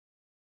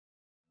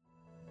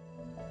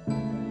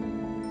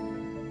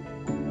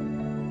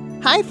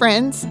Hi,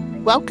 friends.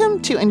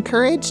 Welcome to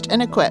Encouraged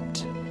and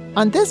Equipped.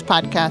 On this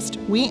podcast,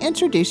 we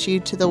introduce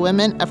you to the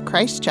women of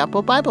Christ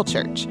Chapel Bible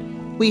Church.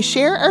 We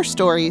share our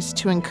stories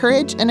to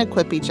encourage and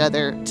equip each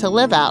other to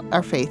live out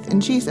our faith in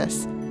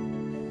Jesus.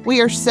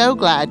 We are so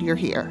glad you're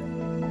here.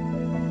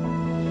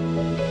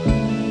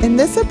 In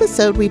this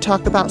episode, we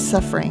talk about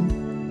suffering.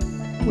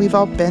 We've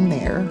all been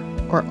there,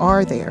 or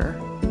are there,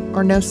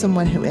 or know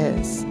someone who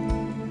is.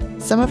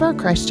 Some of our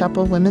Christ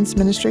Chapel Women's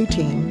Ministry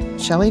team,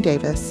 Shelley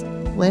Davis,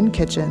 Lynn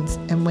Kitchens,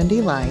 and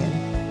Wendy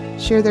Lyon,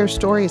 share their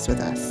stories with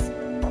us.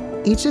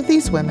 Each of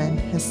these women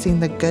has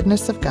seen the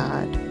goodness of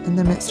God in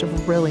the midst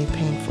of really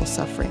painful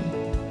suffering,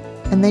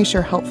 and they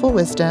share helpful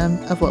wisdom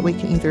of what we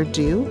can either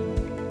do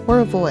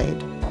or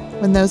avoid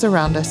when those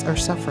around us are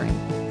suffering.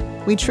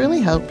 We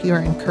truly hope you are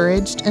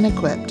encouraged and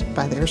equipped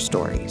by their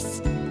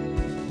stories.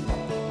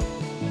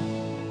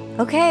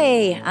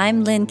 Okay,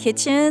 I'm Lynn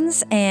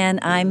Kitchens, and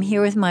I'm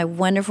here with my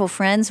wonderful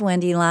friends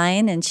Wendy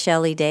Lyon and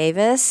Shelley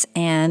Davis,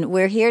 and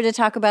we're here to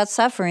talk about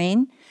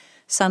suffering,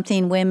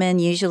 something women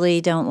usually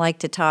don't like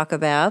to talk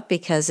about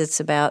because it's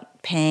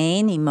about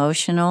pain,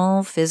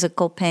 emotional,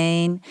 physical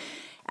pain,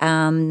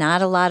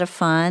 not a lot of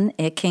fun.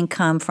 It can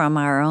come from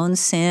our own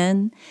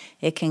sin,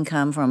 it can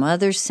come from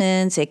other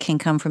sins, it can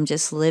come from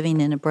just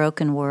living in a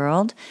broken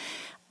world.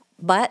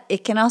 But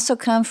it can also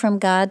come from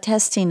God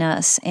testing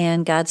us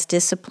and God's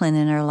discipline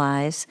in our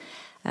lives.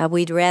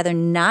 We'd rather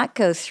not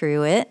go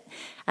through it.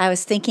 I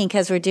was thinking,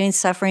 because we're doing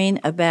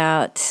suffering,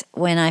 about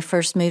when I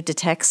first moved to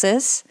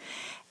Texas,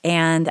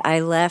 and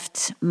I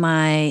left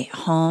my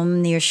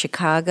home near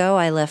Chicago.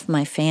 I left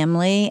my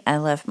family. I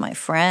left my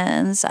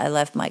friends. I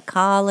left my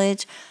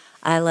college.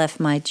 I left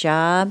my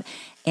job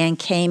and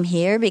came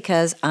here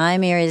because I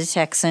married a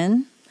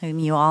Texan, whom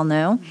you all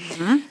know,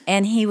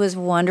 and he was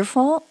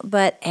wonderful.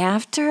 But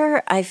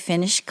after I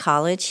finished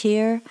college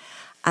here,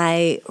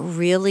 I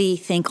really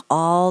think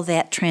all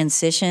that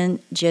transition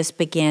just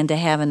began to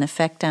have an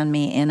effect on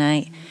me, and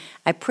I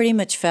pretty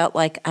much felt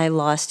like I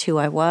lost who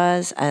I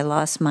was. I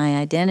lost my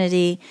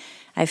identity.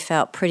 I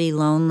felt pretty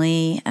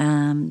lonely,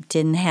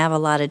 didn't have a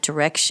lot of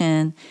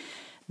direction,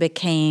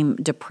 became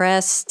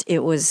depressed.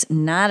 It was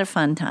not a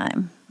fun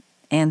time.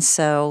 And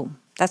so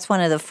that's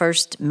one of the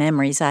first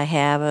memories I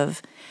have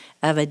of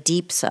a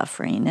deep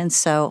suffering. And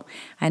so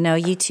I know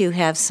you two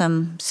have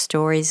some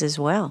stories as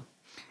well.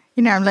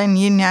 You know, Lynn,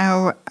 you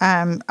know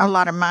a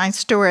lot of my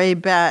story,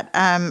 but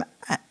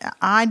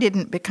I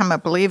didn't become a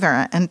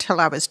believer until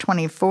I was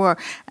 24,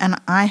 and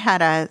I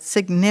had a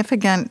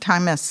significant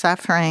time of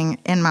suffering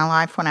in my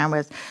life when I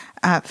was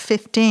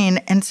 15.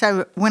 And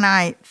so when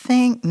I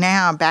think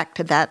now back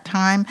to that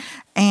time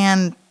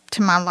and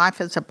to my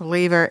life as a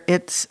believer,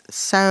 it's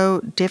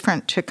so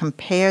different to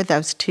compare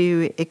those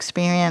two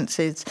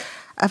experiences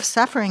of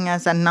suffering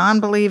as a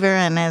non-believer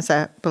and as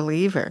a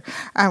believer.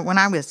 When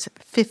I was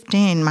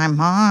 15, my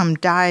mom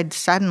died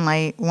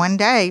suddenly one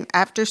day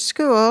after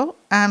school.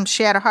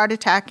 She had a heart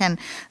attack and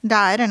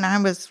died, and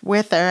I was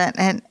with her,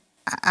 and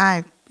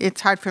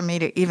it's hard for me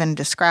to even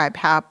describe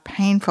how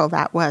painful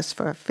that was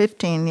for a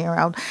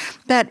 15-year-old.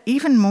 But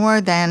even more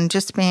than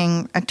just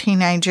being a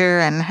teenager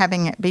and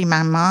having it be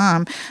my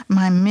mom,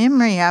 my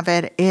memory of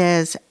it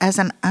is, as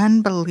an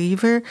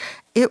unbeliever,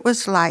 it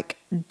was like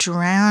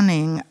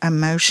drowning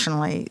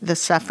emotionally, the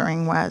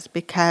suffering was,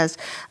 because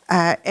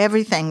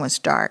everything was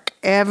dark.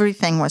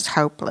 Everything was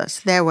hopeless.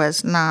 There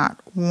was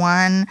not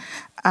one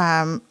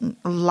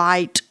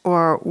light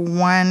or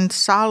one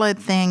solid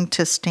thing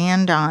to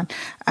stand on.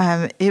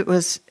 It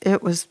was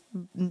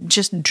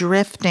just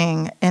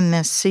drifting in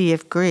this sea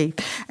of grief.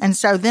 And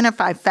so then if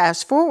I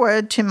fast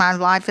forward to my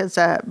life as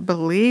a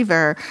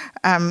believer,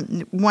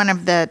 one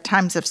of the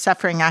times of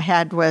suffering I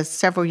had was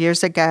several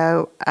years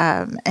ago,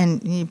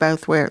 and you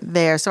both were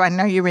there, so I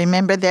know you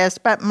remember this,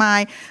 but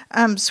my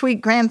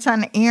sweet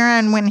grandson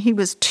Aaron, when he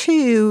was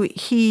 2,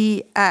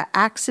 he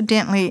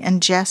accidentally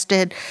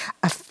ingested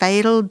a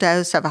fatal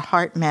dose of a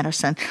heart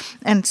medicine.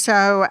 And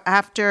so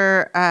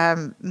after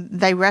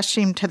they rushed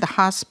him to the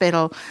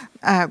hospital,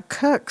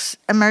 Cook's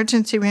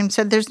emergency room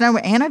said, "There's no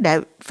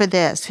antidote for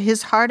this.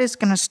 His heart is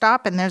going to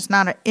stop, and there's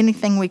not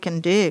anything we can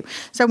do."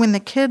 So when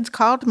the kids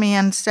called me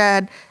and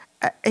said,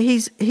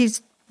 he's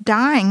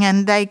dying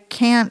and they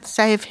can't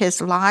save his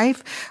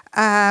life,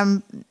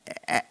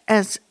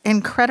 as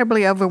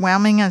incredibly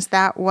overwhelming as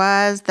that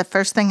was, the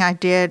first thing I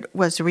did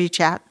was reach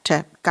out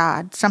to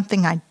God,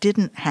 something I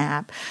didn't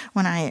have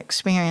when I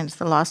experienced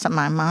the loss of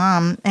my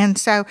mom. And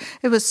so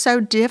it was so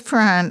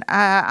different.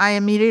 I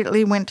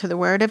immediately went to the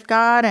Word of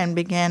God and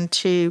began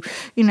to,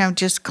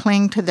 just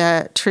cling to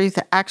the truth,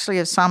 actually,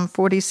 of Psalm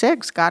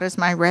 46. God is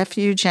my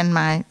refuge and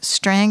my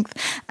strength.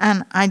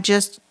 And I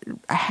just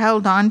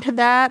held on to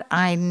that.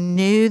 I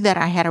knew that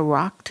I had a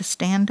rock to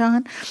stand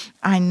on.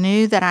 I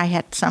knew that I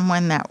had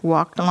someone that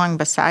walked along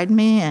beside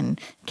me and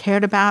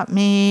cared about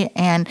me.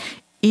 And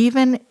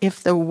even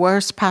if the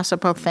worst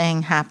possible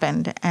thing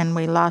happened and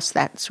we lost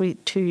that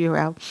sweet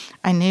 2-year-old,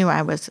 I knew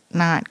I was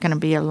not going to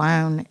be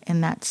alone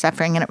in that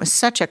suffering. And it was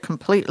such a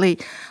completely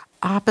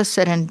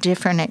opposite and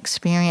different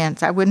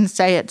experience. I wouldn't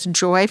say it's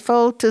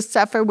joyful to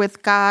suffer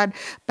with God,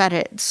 but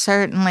it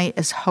certainly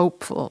is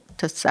hopeful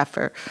to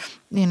suffer,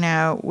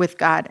 with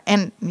God.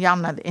 And y'all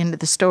know the end of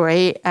the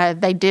story.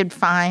 They did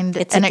find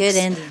it's a good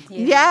ending.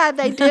 Yeah,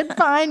 they did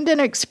find an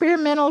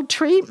experimental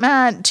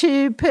treatment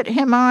to put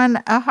him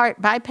on a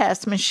heart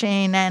bypass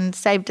machine and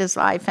saved his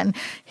life. And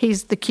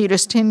he's the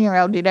cutest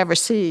 10-year-old you'd ever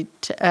see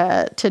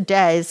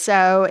today.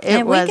 So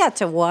we got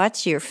to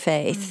watch your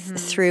faith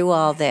through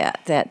all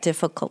that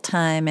difficult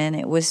time, and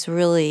it was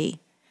really,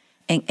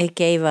 it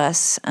gave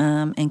us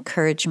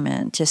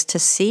encouragement just to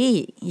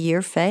see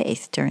your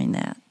faith during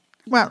that.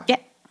 Well, yeah.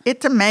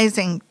 It's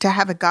amazing to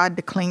have a God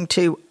to cling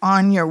to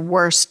on your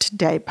worst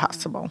day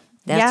possible.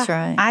 That's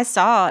right. I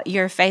saw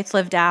your faith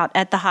lived out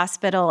at the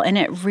hospital, and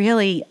it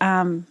really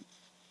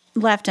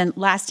left a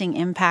lasting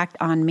impact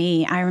on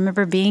me. I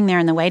remember being there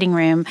in the waiting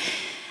room,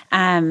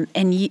 and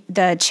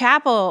the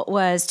chapel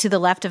was to the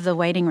left of the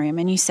waiting room,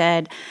 and you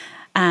said,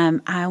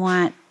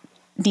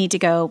 need to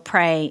go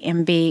pray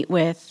and be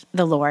with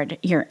the Lord,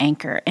 your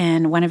anchor.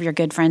 And one of your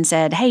good friends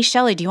said, "Hey,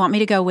 Shelley, do you want me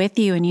to go with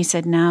you?" And you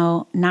said,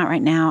 "No, not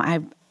right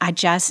now. I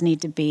just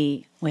need to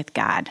be with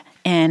God."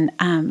 And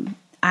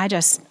I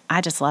just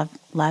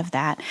love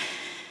that.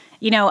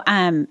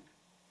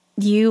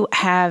 You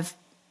have,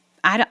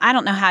 I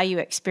don't know how you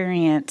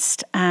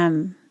experienced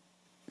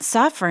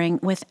suffering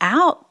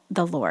without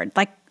the Lord,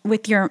 like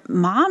with your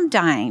mom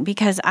dying,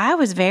 because I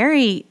was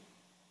very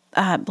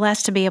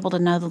blessed to be able to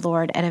know the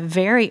Lord at a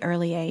very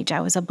early age. I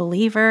was a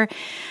believer,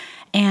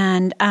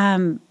 and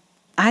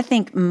I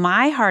think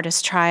my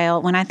hardest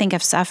trial when I think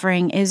of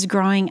suffering is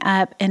growing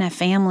up in a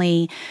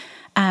family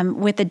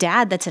with a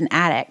dad that's an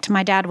addict.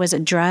 My dad was a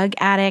drug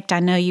addict. I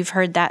know you've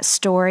heard that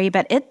story,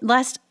 but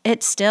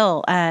it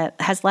still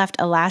has left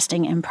a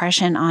lasting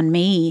impression on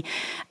me.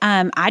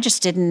 I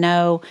just didn't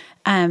know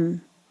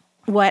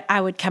what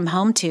I would come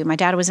home to. My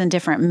dad was in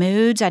different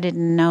moods. I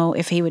didn't know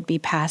if he would be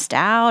passed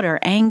out or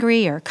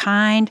angry or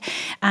kind.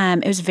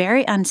 It was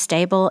very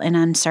unstable and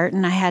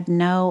uncertain. I had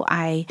no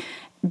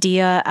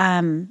idea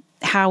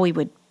how we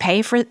would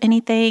pay for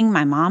anything.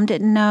 My mom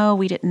didn't know.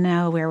 We didn't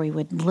know where we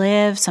would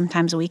live.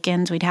 Sometimes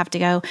weekends we'd have to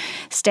go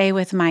stay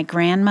with my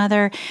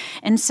grandmother.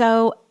 And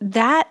so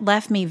that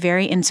left me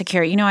very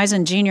insecure. I was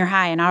in junior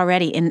high and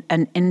already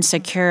an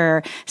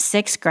insecure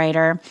sixth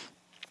grader.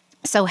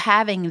 So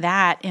having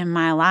that in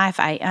my life,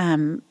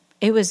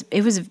 it was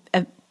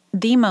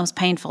the most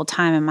painful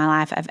time in my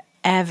life I've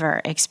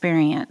ever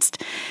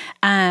experienced.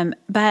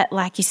 But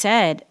like you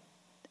said,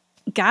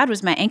 God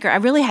was my anchor. I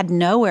really had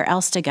nowhere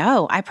else to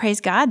go. I praise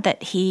God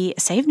that He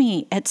saved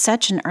me at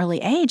such an early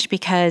age,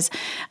 because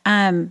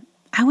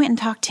I went and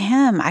talked to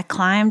Him. I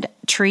climbed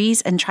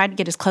trees and tried to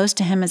get as close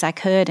to Him as I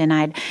could, and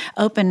I'd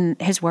open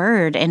His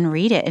Word and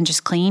read it and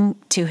just cling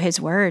to His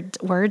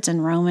words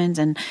in Romans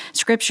and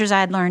scriptures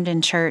I'd learned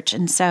in church.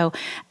 And so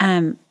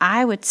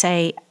I would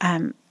say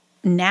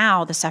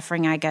now the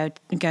suffering I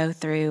go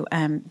through,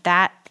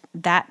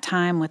 that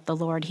time with the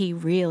Lord, He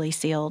really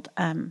sealed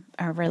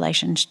my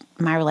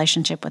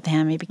relationship with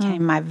Him. He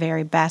became my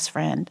very best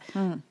friend.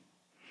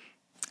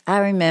 I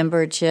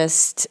remember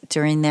just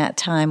during that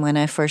time when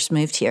I first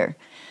moved here,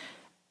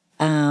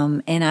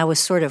 and I was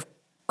sort of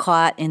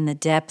caught in the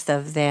depth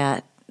of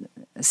that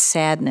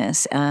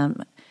sadness,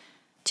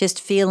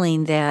 just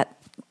feeling that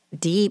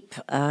deep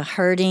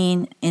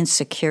hurting,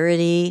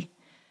 insecurity.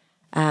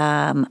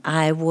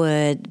 I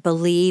would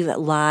believe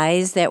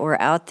lies that were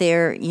out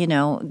there,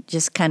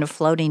 just kind of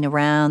floating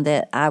around,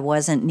 that I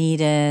wasn't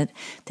needed,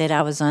 that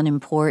I was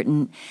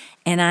unimportant.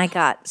 And I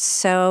got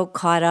so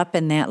caught up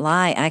in that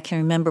lie. I can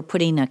remember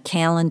putting a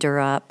calendar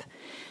up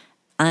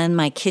on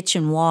my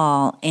kitchen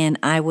wall, and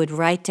I would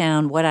write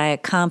down what I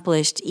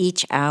accomplished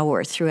each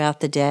hour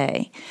throughout the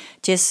day,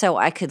 just so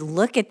I could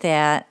look at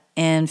that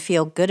and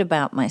feel good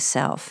about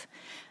myself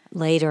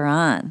later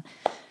on.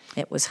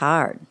 It was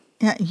hard.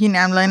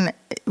 Yeah, Lynn,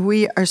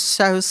 we are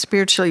so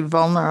spiritually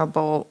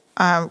vulnerable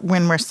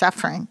when we're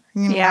suffering.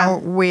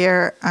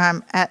 We're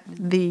at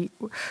the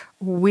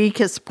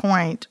weakest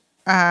point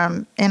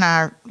in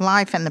our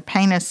life, and the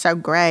pain is so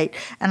great.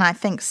 And I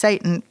think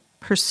Satan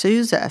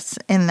pursues us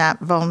in that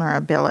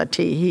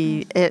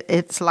vulnerability.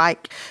 It's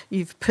like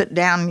you've put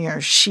down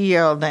your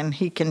shield, and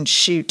he can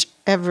shoot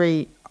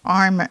every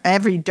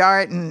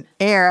dart and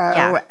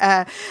arrow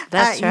That's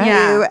at right.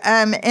 you.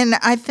 And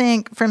I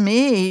think for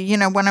me,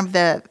 one of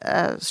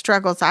the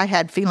struggles I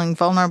had feeling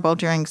vulnerable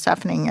during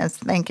suffering is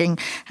thinking,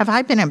 have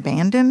I been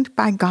abandoned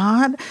by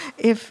God?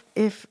 If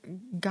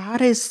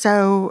God is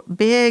so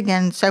big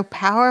and so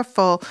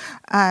powerful,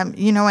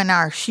 in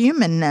our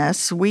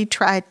humanness, we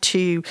try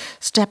to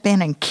step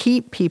in and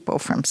keep people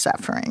from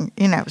suffering,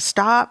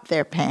 stop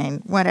their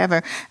pain,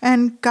 whatever.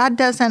 And God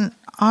doesn't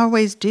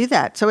always do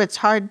that. So it's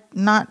hard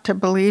not to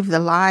believe the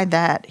lie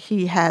that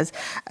He has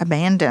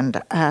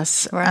abandoned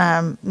us,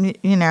 right.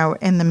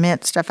 In the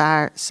midst of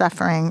our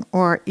suffering,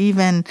 or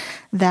even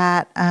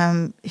that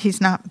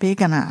He's not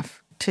big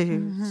enough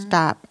to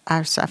stop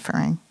our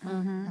suffering.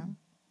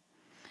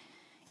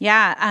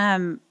 Yeah,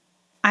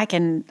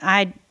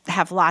 I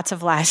have lots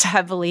of lies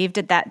I believed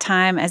at that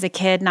time as a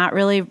kid, not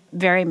really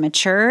very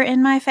mature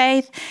in my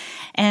faith.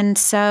 And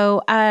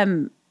so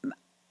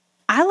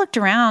I looked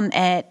around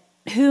at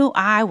who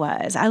I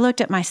was. I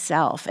looked at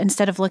myself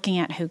instead of looking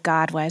at who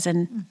God was.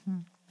 And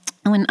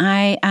when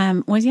I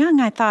was young,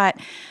 I thought,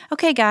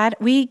 okay, God,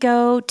 we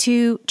go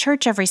to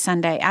church every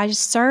Sunday. I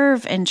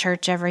serve in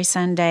church every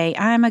Sunday.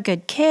 I'm a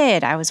good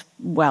kid. I was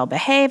well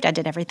behaved. I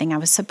did everything I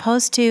was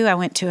supposed to. I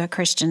went to a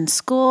Christian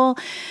school.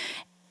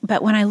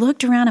 But when I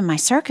looked around in my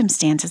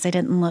circumstances, they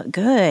didn't look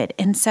good.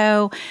 And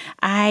so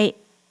I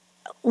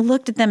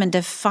looked at them and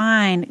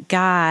defined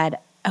God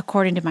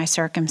according to my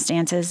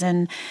circumstances.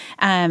 And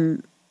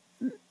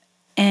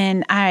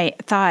I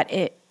thought,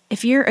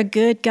 if you're a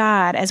good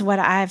God, as what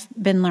I've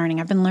been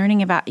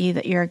learning about you,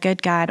 that you're a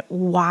good God,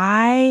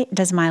 why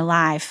does my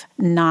life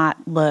not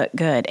look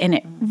good? And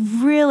it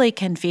really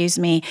confused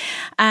me.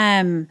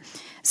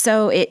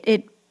 So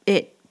it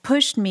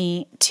pushed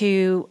me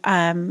to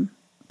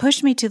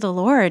the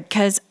Lord,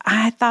 because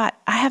I thought,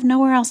 I have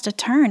nowhere else to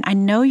turn. I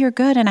know you're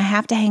good and I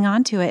have to hang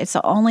on to it. It's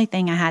the only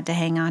thing I had to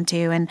hang on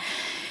to. And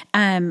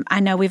I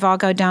know we've all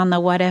go down the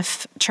what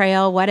if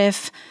trail. What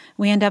if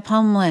we end up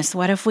homeless?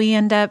 What if we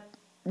end up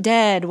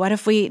dead? What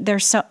if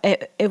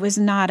it was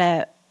not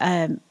a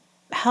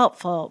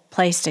helpful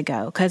place to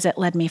go, because it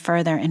led me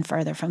further and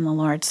further from the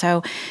Lord.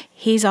 So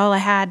he's all I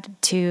had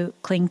to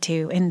cling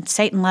to. And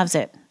Satan loves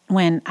it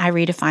when I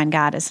redefine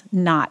God as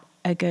not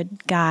a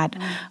good God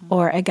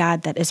or a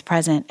God that is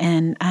present.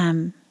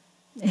 And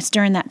it's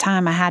during that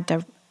time I had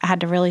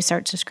to really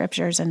search the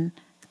scriptures and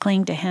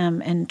cling to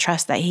him and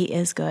trust that he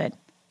is good.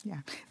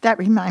 Yeah, that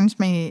reminds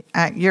me,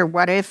 your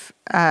what if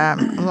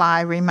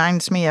lie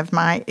reminds me of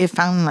my if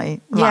only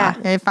lie.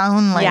 Yeah. If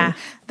only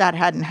that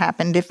hadn't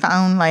happened. If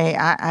only.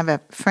 I have a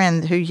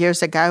friend who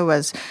years ago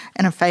was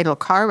in a fatal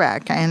car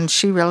wreck, and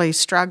she really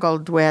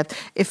struggled with,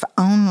 if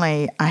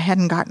only I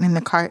hadn't gotten in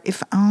the car,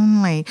 if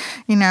only.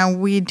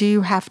 We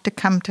do have to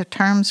come to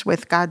terms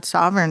with God's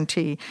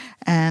sovereignty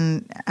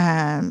and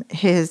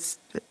his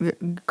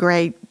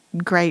great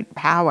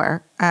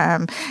power.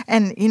 And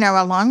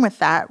along with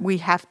that, we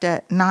have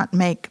to not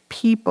make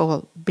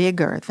people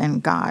bigger than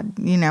God.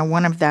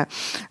 One of the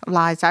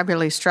lies I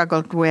really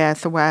struggled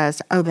with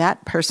was,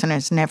 that person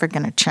is never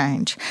going to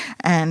change.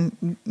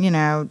 And,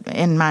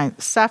 in my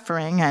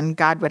suffering, and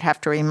God would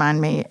have to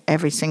remind me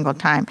every single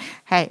time,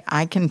 hey,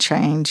 I can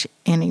change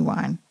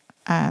anyone.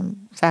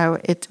 So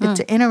it's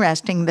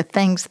interesting, the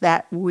things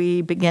that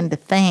we begin to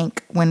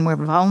think when we're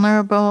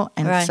vulnerable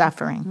and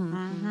suffering.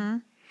 Mm-hmm.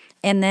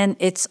 And then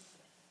it's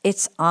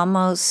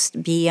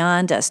almost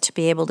beyond us to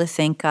be able to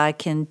think God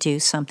can do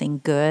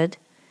something good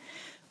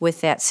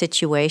with that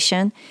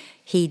situation.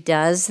 He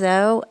does,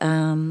 though.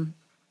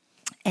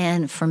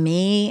 And for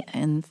me,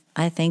 and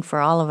I think for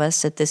all of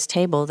us at this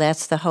table,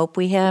 that's the hope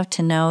we have,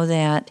 to know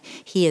that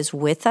he is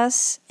with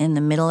us in the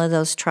middle of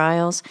those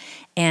trials,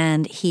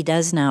 and he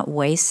does not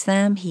waste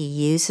them. He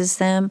uses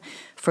them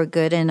for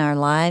good in our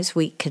lives.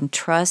 We can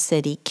trust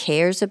that he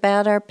cares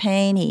about our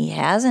pain. He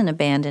hasn't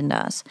abandoned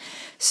us.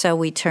 So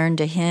we turn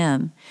to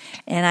him.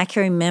 And I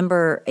can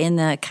remember in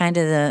the kind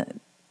of the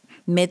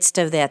midst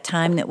of that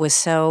time that was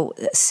so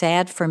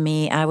sad for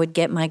me, I would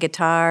get my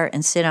guitar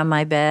and sit on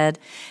my bed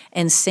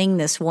and sing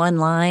this one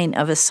line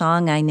of a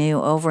song I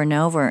knew over and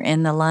over.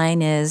 And the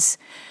line is,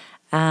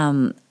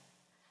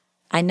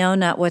 I know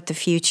not what the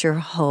future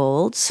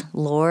holds.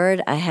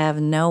 Lord, I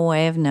have no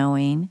way of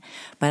knowing,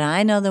 but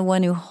I know the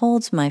one who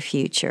holds my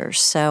future,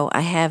 so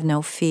I have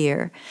no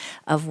fear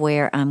of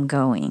where I'm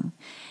going.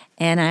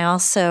 And I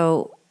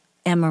also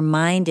am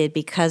reminded,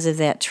 because of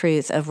that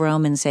truth, of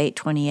Romans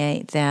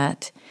 8:28,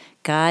 that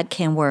God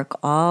can work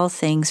all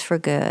things for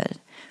good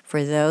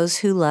for those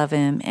who love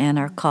him and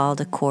are called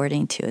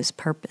according to his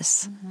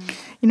purpose.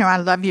 Mm-hmm. I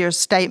love your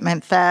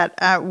statement that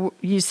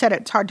you said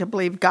it's hard to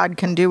believe God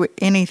can do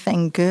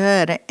anything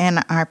good in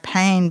our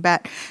pain,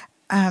 but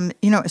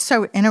it's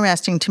so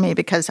interesting to me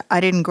because I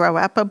didn't grow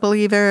up a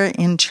believer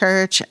in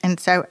church, and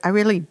so I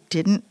really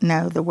didn't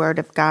know the Word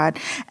of God.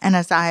 And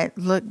as I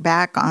look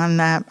back on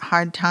the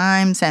hard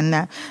times and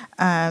the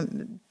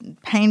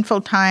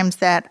painful times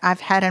that I've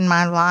had in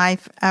my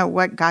life,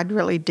 what God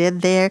really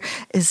did there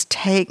is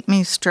take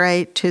me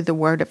straight to the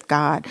Word of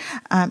God,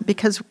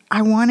 because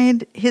I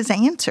wanted his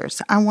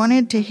answers. I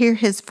wanted to hear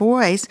his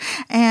voice,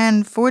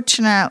 and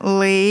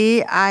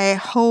fortunately, I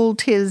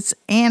hold his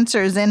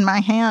answers in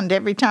my hand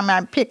every time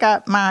I pick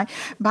up my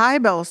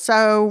Bible.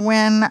 So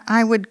when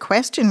I would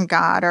question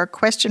God or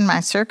question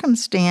my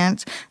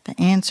circumstance, the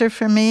answer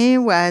for me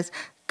was,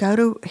 go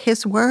to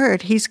his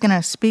word. He's going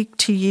to speak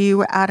to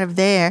you out of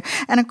there.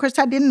 And of course,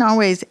 I didn't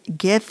always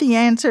get the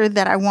answer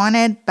that I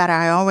wanted, but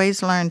I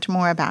always learned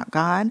more about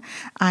God.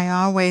 I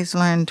always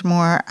learned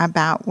more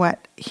about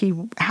what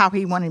how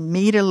he wanted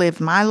me to live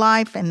my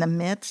life in the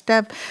midst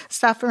of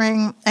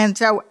suffering. And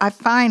so I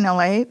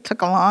finally, it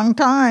took a long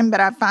time, but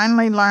I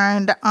finally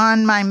learned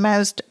on my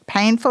most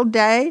painful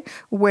day,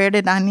 where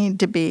did I need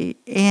to be?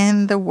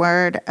 In the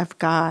Word of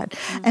God.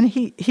 And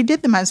he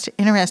did the most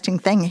interesting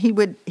thing. He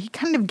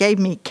kind of gave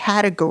me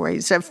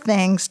categories of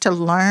things to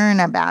learn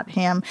about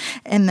him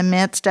in the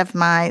midst of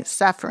my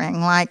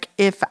suffering. Like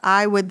if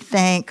I would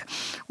think,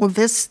 well,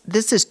 this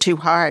is too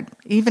hard.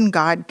 Even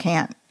God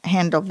can't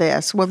handle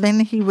this. Well, then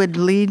he would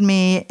lead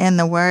me in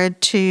the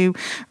Word to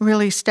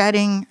really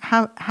studying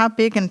how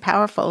big and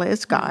powerful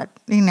is God.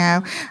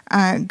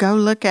 Go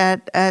look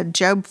at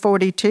Job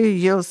 42.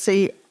 You'll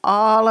see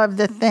all of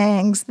the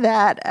things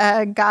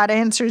that God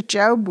answers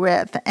Job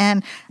with.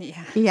 And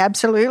he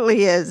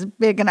absolutely is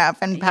big enough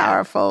and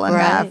powerful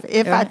enough.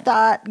 If I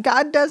thought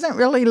God doesn't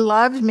really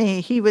love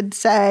me, he would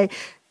say,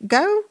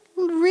 go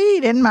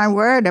read in my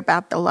Word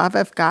about the love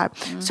of God.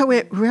 So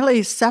it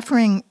really,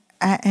 suffering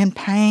and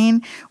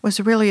pain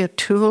was really a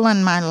tool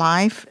in my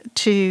life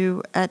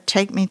to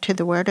take me to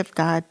the Word of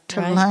God,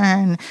 to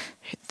learn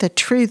the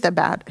truth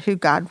about who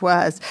God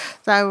was.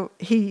 So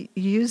he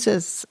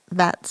uses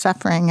that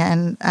suffering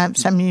in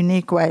some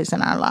unique ways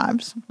in our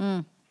lives.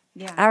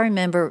 Yeah. I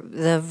remember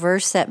the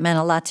verse that meant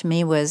a lot to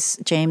me was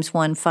James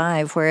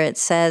 1:5, where it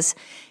says,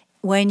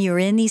 when you're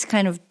in these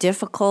kind of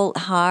difficult,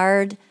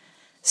 hard,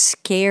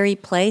 scary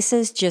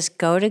places, just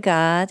go to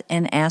God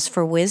and ask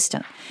for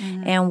wisdom.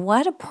 And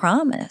what a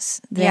promise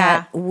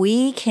that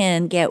we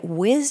can get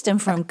wisdom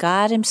from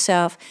God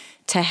himself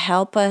to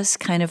help us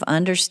kind of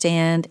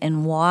understand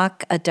and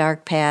walk a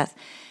dark path,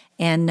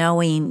 and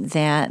knowing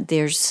that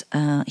there's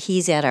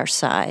he's at our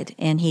side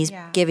and he's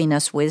giving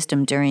us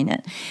wisdom during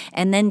it.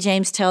 And then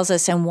James tells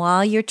us, and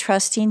while you're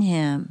trusting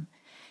him,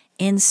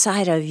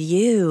 inside of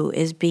you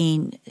is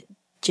being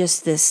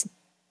just this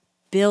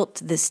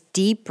built this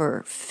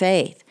deeper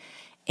faith,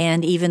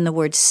 and even the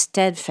word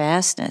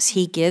steadfastness.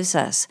 He gives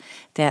us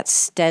that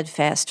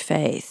steadfast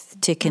faith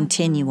to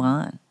continue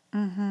on.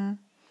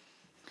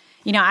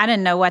 I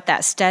didn't know what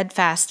that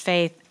steadfast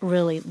faith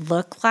really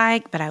looked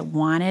like, but I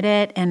wanted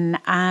it.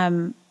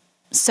 And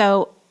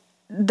so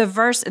the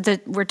verse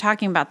that we're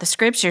talking about, the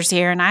scriptures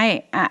here, and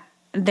I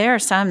there are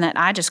some that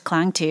I just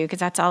clung to because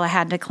that's all I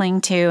had to cling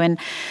to.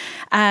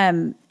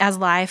 And as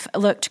life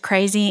looked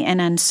crazy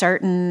and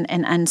uncertain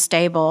and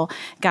unstable,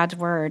 God's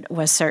word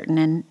was certain.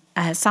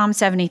 And Psalm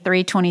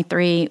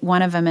 73:23,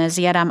 one of them is,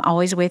 yet I'm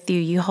always with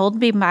you. You hold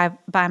me by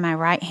my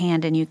right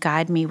hand and you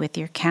guide me with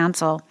your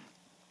counsel.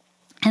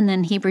 And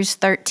then Hebrews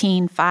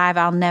 13:5,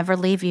 I'll never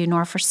leave you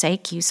nor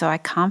forsake you. So I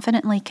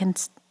confidently can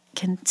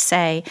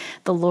say,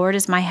 the Lord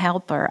is my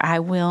helper. I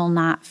will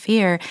not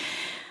fear.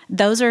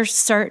 Those are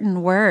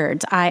certain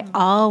words. I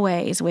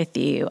always with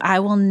you. I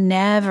will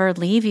never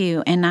leave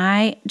you. And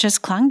I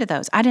just clung to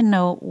those. I didn't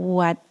know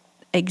what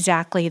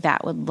exactly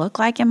that would look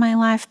like in my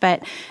life,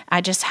 but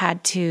I just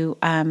had to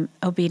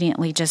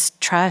obediently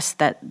just trust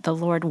that the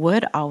Lord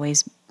would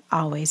always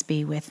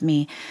be with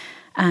me.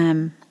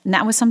 And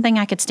that was something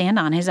I could stand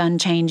on, his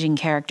unchanging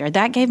character.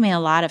 That gave me a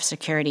lot of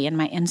security. In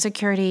my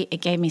insecurity,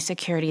 it gave me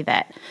security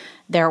that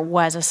there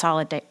was a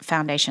solid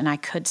foundation I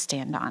could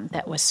stand on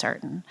that was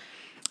certain.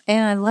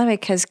 And I love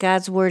it because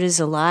God's word is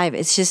alive.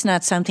 It's just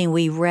not something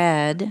we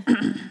read.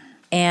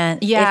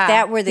 And if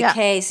that were the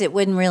case, it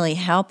wouldn't really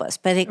help us.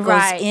 But it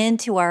goes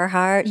into our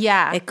heart.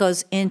 Yeah. It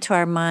goes into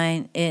our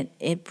mind.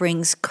 It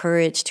brings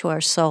courage to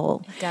our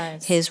soul. It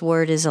does. His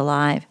word is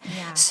alive.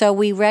 Yeah. So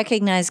we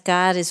recognize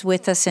God is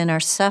with us in our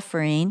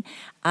suffering.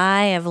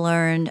 I have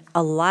learned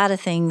a lot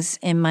of things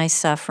in my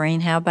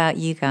suffering. How about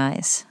you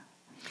guys?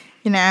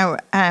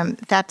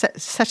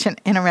 That's such an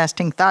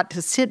interesting thought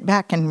to sit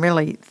back and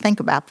really think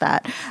about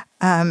that.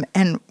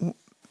 And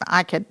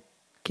I could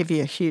give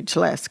you a huge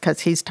list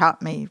because he's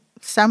taught me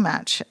so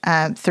much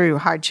through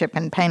hardship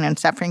and pain and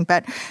suffering.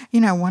 But,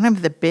 one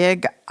of the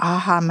big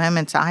aha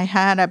moments I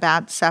had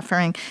about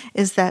suffering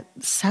is that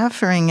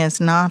suffering is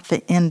not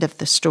the end of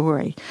the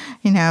story.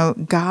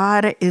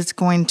 God is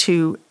going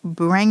to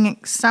bring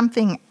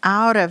something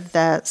out of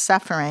the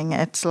suffering.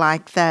 It's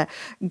like the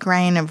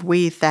grain of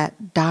wheat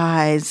that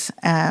dies,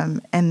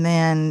 and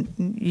then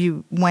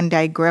you one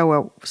day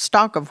grow a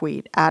stalk of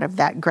wheat out of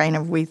that grain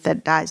of wheat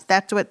that dies.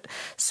 That's what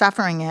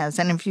suffering is.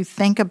 And if you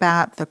think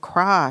about the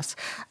cross,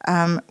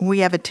 we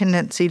have a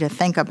tendency to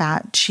think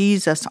about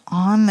Jesus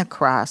on the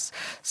cross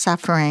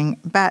suffering,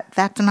 but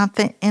that's not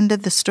the end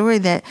of the story.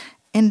 The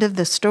end of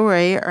the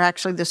story, or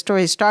actually the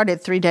story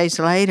started 3 days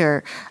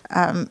later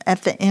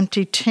at the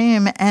empty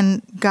tomb,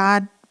 and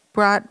God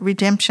brought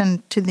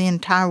redemption to the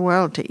entire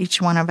world, to each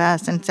one of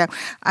us. And so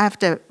I have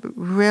to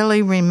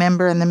really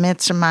remember in the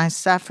midst of my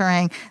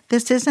suffering,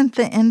 this isn't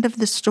the end of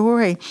the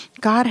story.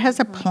 God has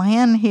a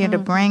plan here to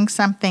bring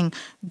something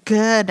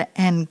good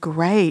and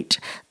great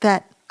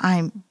that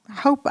I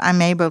hope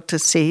I'm able to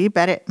see,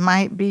 but it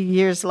might be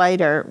years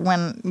later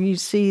when you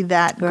see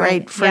that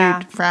great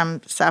fruit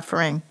from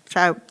suffering.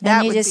 So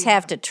and you just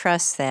have to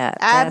trust that.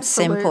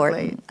 Absolutely, that's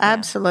important.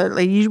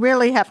 Absolutely. You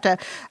really have to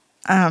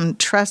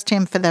trust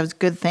Him for those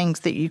good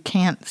things that you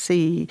can't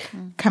see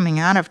coming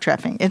out of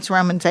suffering. It's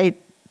Romans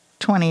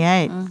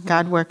 8:28.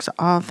 God works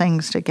all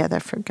things together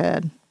for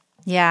good.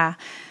 Yeah.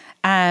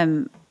 I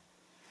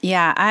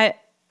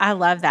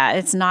love that.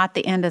 It's not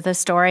the end of the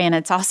story, and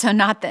it's also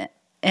not the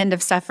end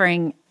of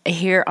suffering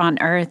here on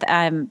earth.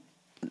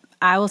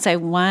 I will say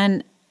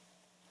one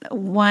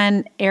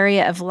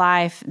area of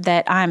life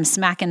that I'm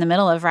smack in the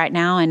middle of right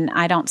now and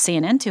I don't see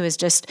an end to is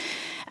just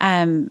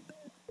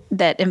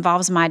that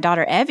involves my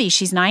daughter, Evie.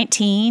 She's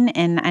 19,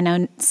 and I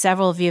know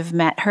several of you have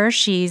met her.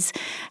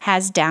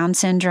 Has Down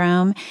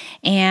syndrome,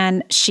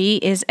 and she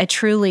is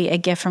truly a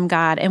gift from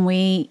God,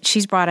 and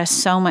she's brought us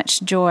so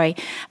much joy.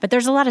 But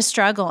there's a lot of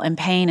struggle and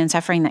pain and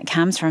suffering that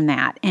comes from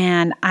that,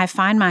 and I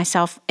find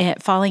myself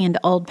falling into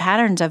old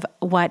patterns of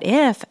what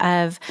if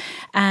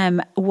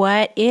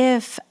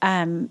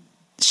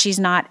she's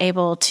not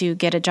able to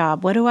get a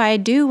job. What do I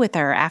do with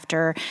her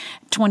after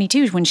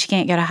 22 when she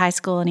can't go to high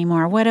school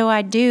anymore? What do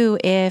I do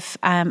if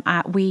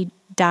we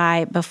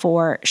die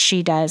before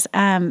she does?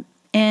 And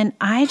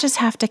I just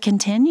have to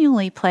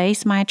continually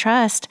place my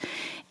trust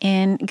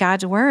in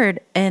God's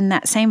word. In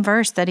that same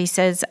verse that He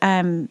says,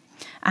 I'm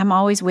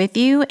always with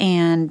you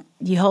and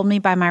you hold me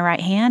by my right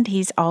hand.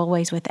 He's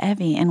always with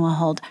Evie and will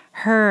hold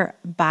her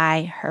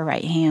by her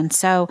right hand.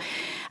 So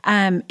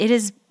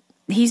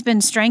He's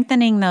been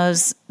strengthening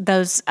those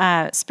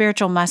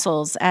spiritual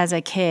muscles as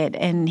a kid,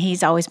 and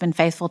He's always been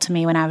faithful to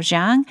me when I was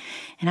young.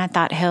 And I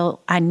thought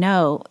I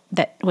know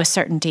that with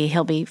certainty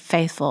He'll be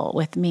faithful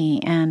with me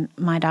and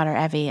my daughter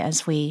Evie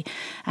as we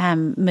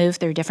move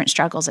through different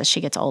struggles as she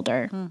gets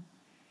older.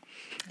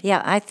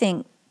 Yeah, I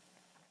think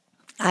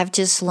I've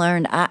just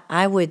learned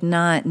I would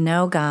not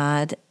know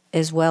God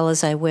as well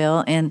as I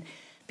will, and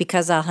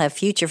because I'll have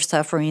future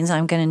sufferings,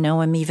 I'm going to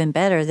know Him even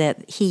better,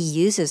 that He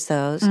uses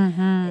those.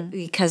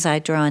 Because I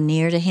draw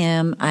near to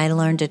Him, I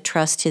learn to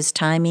trust His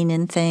timing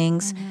in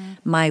things.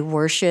 My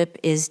worship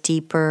is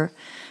deeper.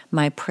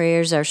 My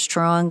prayers are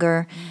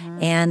stronger.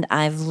 And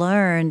I've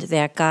learned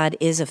that God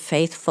is a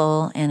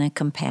faithful and a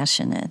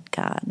compassionate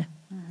God.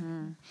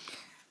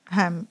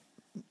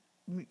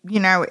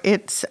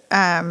 It's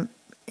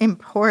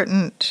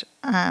important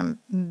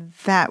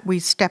that we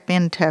step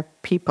into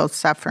people's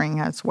suffering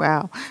as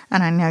well.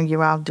 And I know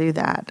you all do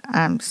that.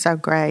 So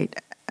great.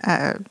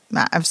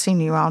 I've seen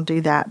you all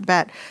do that.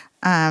 But,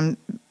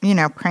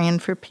 praying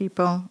for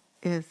people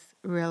is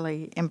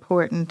really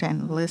important,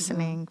 and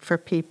listening for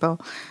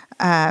people,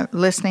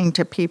 listening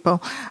to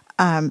people.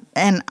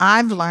 And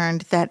I've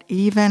learned that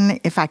even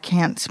if I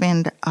can't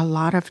spend a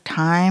lot of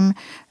time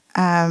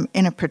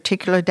in a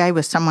particular day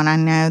with someone I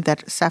know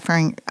that's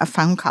suffering, a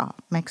phone call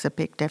makes a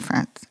big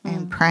difference.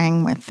 And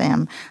praying with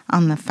them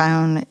on the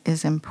phone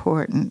is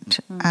important.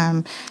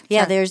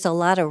 There's a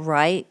lot of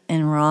right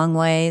and wrong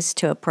ways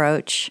to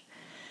approach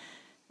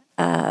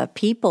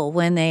people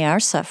when they are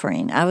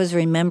suffering. I was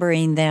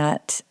remembering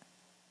that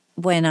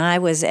when I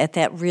was at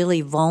that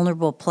really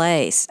vulnerable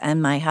place,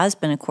 and my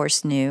husband, of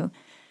course, knew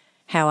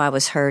how I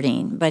was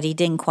hurting, but he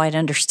didn't quite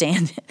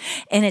understand it.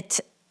 And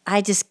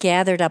I just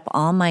gathered up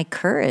all my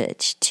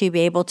courage to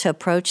be able to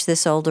approach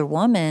this older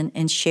woman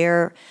and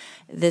share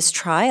this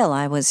trial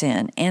I was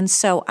in. And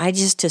so I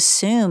just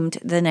assumed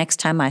the next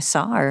time I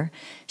saw her,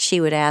 she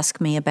would ask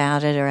me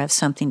about it or have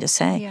something to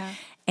say. Yeah.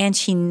 And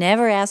she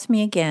never asked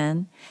me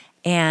again.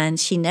 And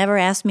she never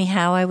asked me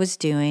how I was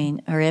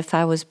doing or if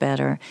I was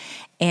better.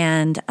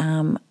 And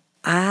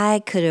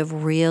I could have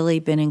really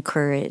been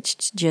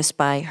encouraged just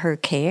by her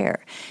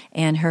care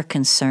and her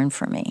concern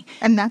for me.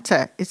 And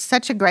it's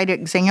such a great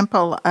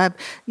example of,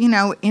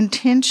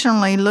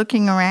 intentionally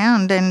looking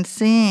around and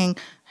seeing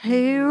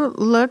who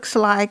looks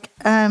like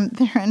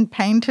they're in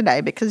pain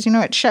today, because,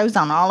 it shows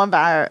on all of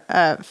our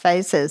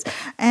faces.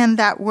 And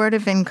that word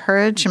of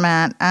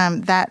encouragement,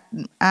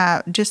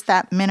 just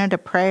that minute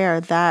of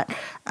prayer, that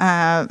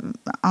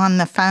on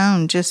the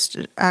phone, just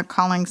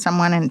calling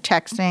someone and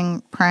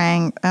texting,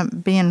 praying,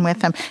 being with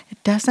them.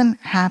 It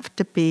doesn't have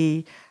to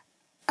be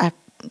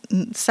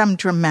some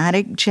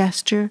dramatic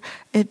gesture.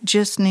 It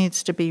just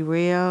needs to be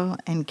real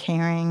and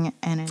caring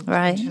and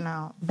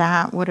intentional. Right.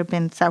 That would have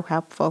been so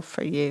helpful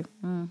for you.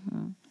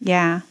 Mm-hmm.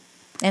 Yeah.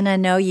 And I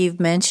know you've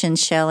mentioned,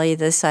 Shelley,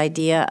 this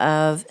idea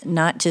of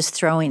not just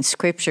throwing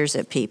scriptures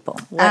at people.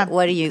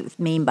 What do you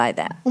mean by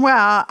that?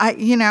 Well,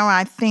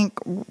 I think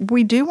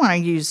we do want to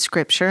use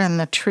scripture and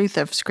the truth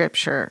of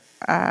scripture,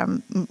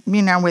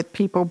 with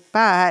people,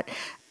 but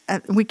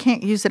we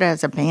can't use it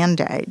as a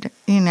Band-Aid.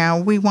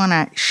 We want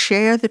to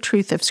share the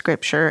truth of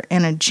Scripture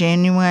in a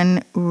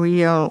genuine,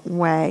 real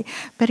way.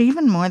 But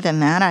even more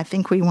than that, I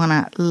think we want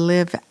to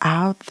live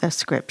out the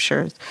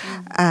Scriptures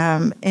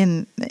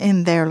in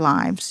their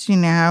lives.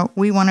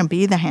 We want to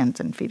be the hands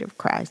and feet of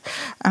Christ.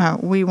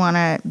 We want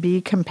to be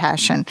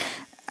compassion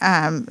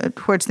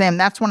towards them.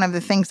 That's one of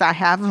the things I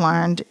have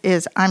learned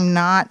is I'm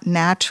not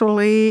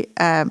naturally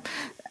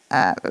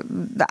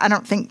I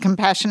don't think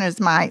compassion is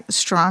my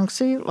strong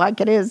suit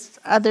like it is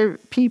other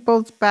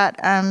people's,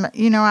 but,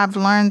 I've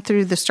learned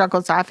through the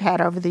struggles I've had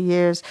over the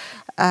years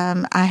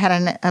I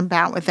had a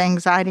bout with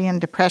anxiety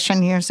and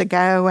depression years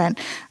ago, and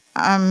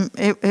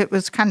it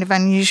was kind of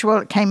unusual.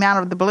 It came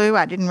out of the blue.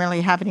 I didn't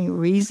really have any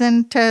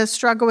reason to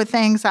struggle with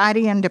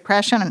anxiety and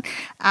depression. And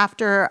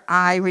after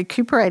I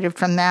recuperated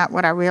from that,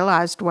 what I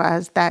realized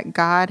was that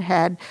God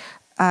had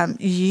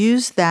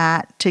used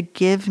that to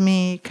give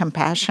me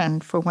compassion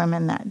for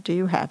women that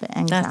do have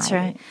anxiety. That's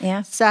right,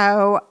 yeah.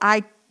 So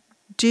I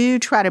do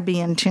try to be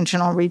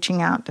intentional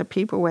reaching out to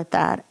people with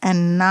that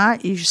and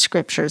not use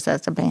scriptures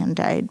as a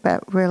Band-Aid,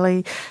 but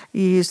really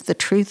use the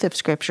truth of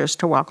scriptures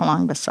to walk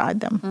along beside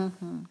them.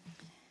 Mm-hmm.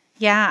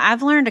 Yeah,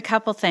 I've learned a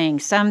couple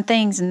things. Some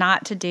things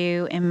not to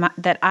do,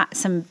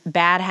 some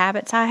bad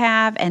habits I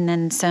have, and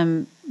then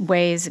some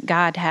ways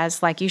God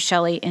has, like you,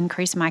 Shelley,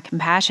 increased my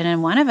compassion.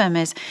 And one of them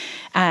is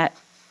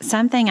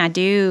something I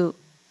do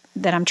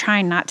that I'm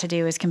trying not to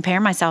do is compare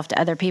myself to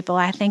other people.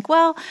 I think,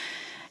 well,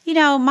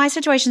 my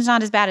situation's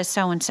not as bad as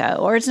so-and-so,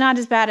 or it's not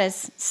as bad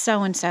as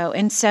so-and-so.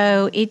 And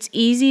so it's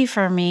easy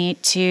for me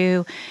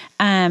to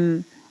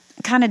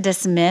kind of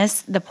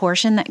dismiss the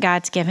portion that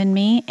God's given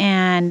me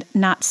and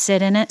not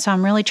sit in it. So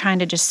I'm really trying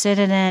to just sit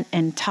in it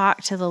and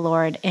talk to the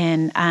Lord.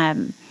 And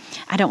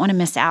I don't want to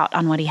miss out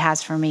on what He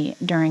has for me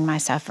during my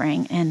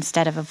suffering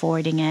instead of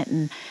avoiding it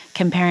and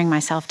comparing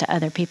myself to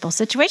other people's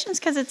situations,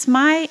 because it's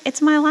my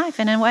life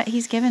and what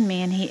He's given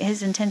me, and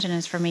His intention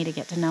is for me to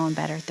get to know Him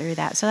better through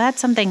that. So that's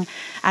something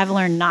I've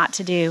learned not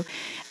to do.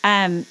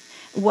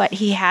 What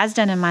He has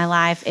done in my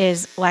life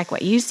is, like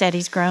what you said,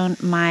 He's grown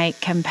my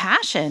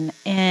compassion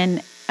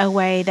in a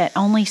way that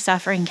only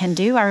suffering can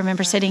do. I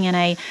remember sitting in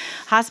a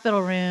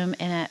hospital room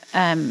and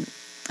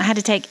I had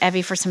to take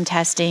Evie for some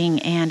testing,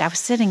 and I was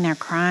sitting there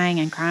crying,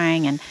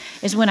 and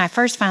is when I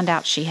first found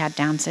out she had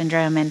Down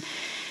syndrome, and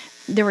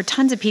there were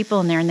tons of people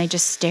in there, and they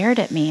just stared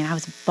at me, and I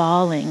was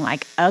bawling,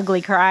 like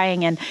ugly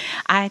crying, and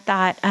I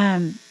thought,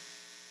 I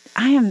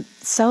am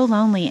so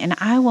lonely, and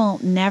I will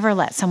never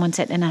let someone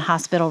sit in a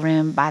hospital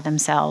room by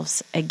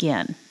themselves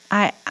again.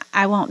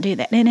 I won't do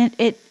that. And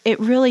it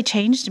really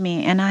changed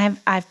me, and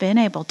I've been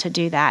able to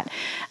do that.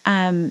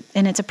 And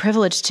it's a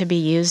privilege to be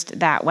used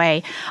that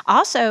way.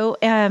 Also,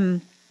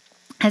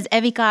 as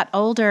Evie got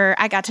older,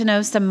 I got to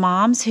know some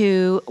moms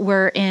who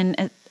were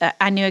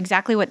I knew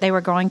exactly what they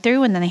were going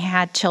through, and then they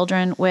had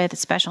children with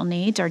special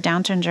needs or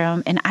Down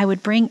syndrome. And I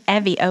would bring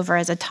Evie over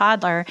as a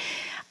toddler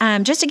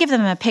just to give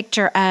them a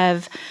picture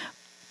of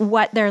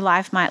what their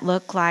life might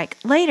look like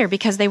later,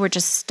 because they were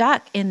just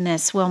stuck in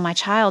this, will my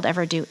child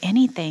ever do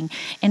anything?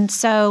 And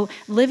so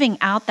living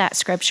out that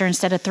scripture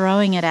instead of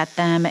throwing it at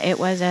them, it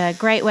was a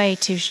great way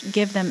to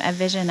give them a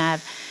vision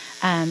of,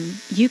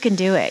 you can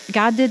do it.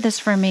 God did this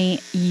for me.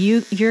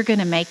 You're going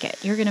to make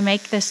it. You're going to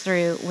make this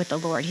through with the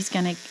Lord. He's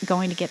going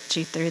to get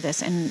you through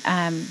this and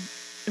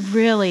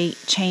really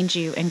change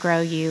you and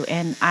grow you.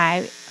 And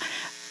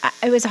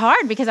it was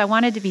hard because I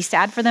wanted to be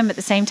sad for them. At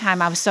the same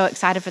time, I was so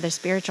excited for the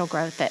spiritual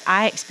growth that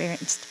I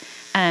experienced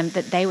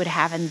that they would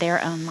have in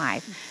their own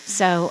life.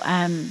 So,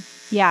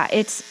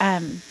 it's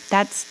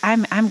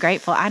I'm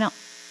grateful. I don't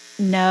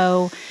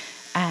know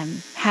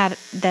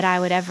that I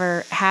would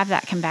ever have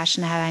that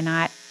compassion had I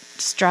not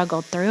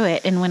struggled through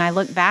it. And when I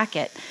look back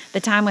at the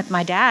time with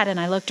my dad, and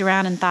I looked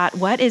around and thought,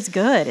 what is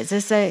good?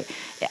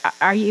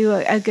 Are you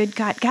a good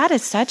God? God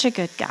is such a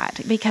good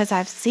God, because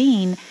I've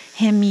seen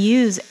Him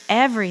use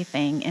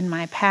everything in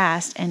my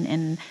past and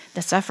in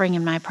the suffering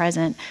in my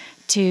present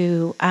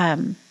to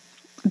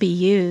be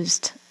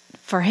used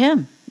for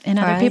Him in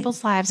other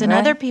people's lives. And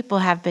other people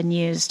have been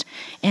used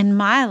in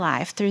my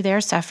life through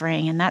their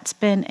suffering. And that's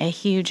been a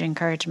huge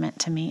encouragement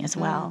to me as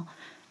well.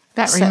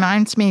 That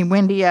reminds me,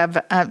 Wendy, of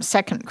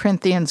 2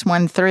 Corinthians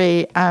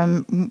 1:3,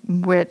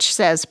 which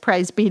says,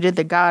 "Praise be to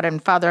the God and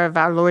Father of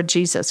our Lord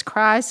Jesus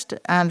Christ,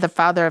 the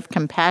Father of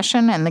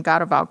compassion and the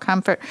God of all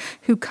comfort,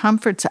 who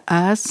comforts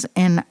us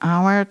in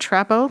our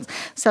troubles,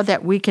 so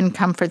that we can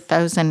comfort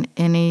those in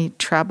any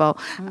trouble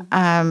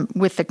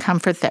with the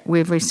comfort that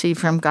we've received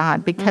from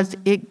God," because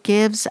it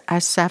gives our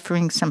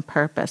suffering some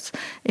purpose.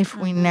 If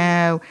we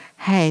know,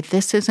 hey,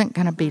 this isn't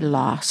going to be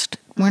lost.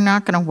 We're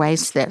not going to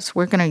waste this.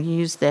 We're going to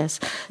use this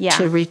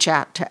to reach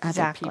out to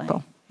other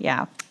people.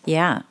 Yeah.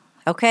 Yeah.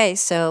 Okay,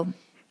 so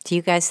do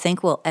you guys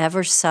think we'll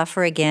ever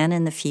suffer again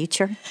in the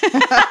future?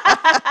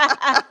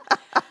 I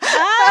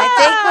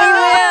think we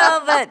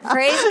will, but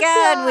praise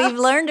God, we've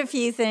learned a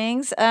few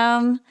things.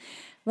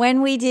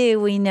 When we do,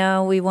 we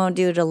know we won't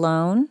do it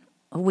alone.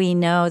 We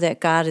know that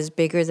God is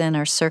bigger than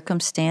our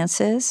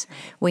circumstances.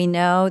 We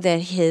know that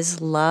His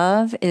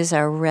love is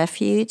our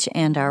refuge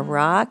and our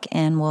rock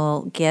and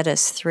will get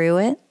us through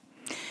it.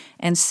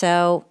 And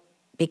so,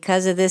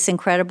 because of this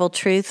incredible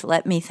truth,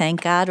 let me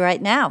thank God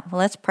right now.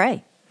 Let's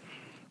pray.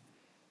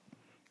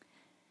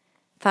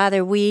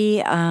 Father,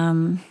 we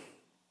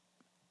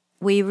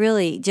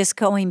really, just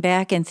going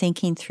back and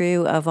thinking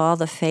through of all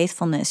the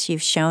faithfulness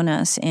You've shown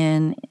us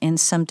in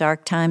some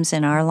dark times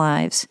in our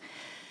lives,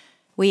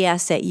 we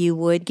ask that You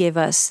would give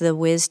us the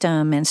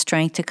wisdom and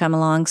strength to come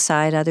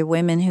alongside other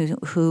women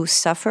who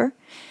suffer,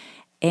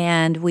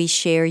 And we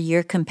share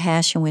your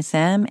compassion with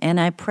them. And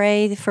I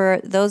pray for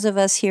those of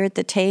us here at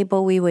the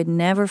table, we would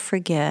never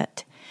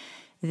forget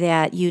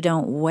that you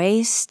don't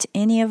waste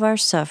any of our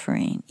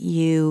suffering.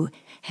 You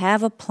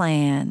have a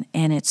plan,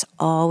 and it's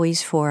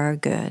always for our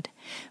good.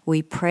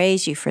 We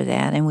praise you for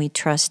that, and we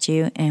trust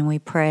you, and we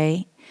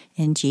pray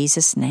in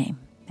Jesus' name.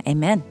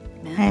 Amen.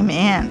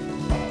 Amen.